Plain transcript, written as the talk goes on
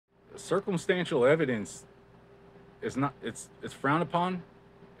circumstantial evidence is not, it's frowned upon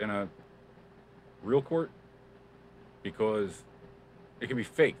in a real court because it can be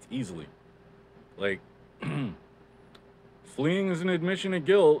faked easily. Like, fleeing is an admission of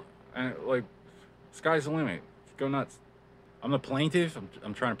guilt, and like, sky's the limit. Go nuts. I'm the plaintiff.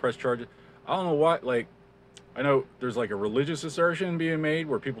 I'm trying to press charges. I don't know what. Like, I know there's like a religious assertion being made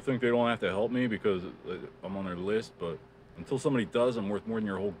where people think they don't have to help me because I'm on their list, but until somebody does, I'm worth more than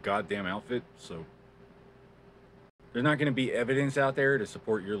your whole goddamn outfit. So there's not going to be evidence out there to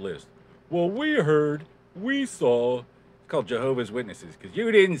support your list. Well, we heard, we saw. It's called Jehovah's Witnesses because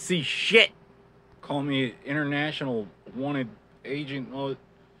you didn't see shit. Call me international wanted agent.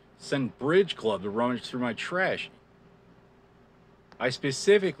 Send Bridge Club to rummage through my trash. I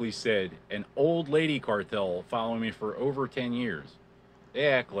specifically said an old lady cartel following me for over 10 years. They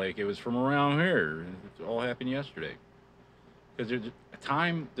act like it was from around here. It all happened yesterday. Because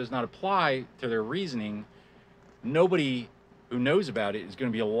time does not apply to their reasoning. Nobody who knows about it is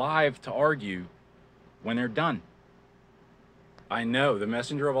going to be alive to argue when they're done. I know, the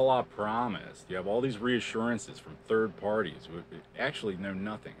messenger of Allah promised. You have all these reassurances from third parties who actually know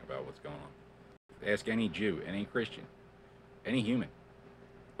nothing about what's going on. Ask any Jew, any Christian, any human.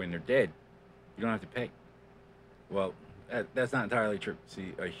 When they're dead, you don't have to pay. Well, that's not entirely true.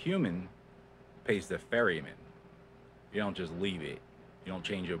 See, a human pays the ferryman. You don't just leave it. You don't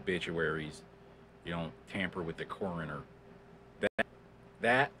change obituaries. You don't tamper with the coroner.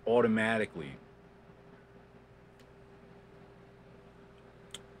 That automatically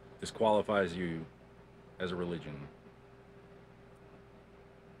disqualifies you as a religion.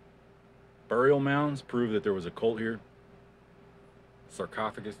 Burial mounds prove that there was a cult here.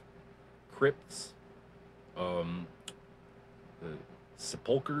 Sarcophagus, crypts, the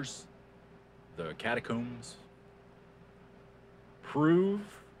sepulchers, the catacombs prove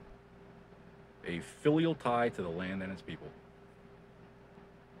a filial tie to the land and its people.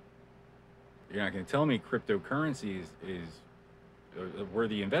 You're not going to tell me cryptocurrency is a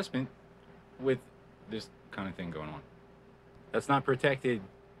worthy investment with this kind of thing going on. That's not protected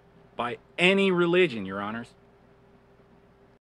by any religion, Your Honors.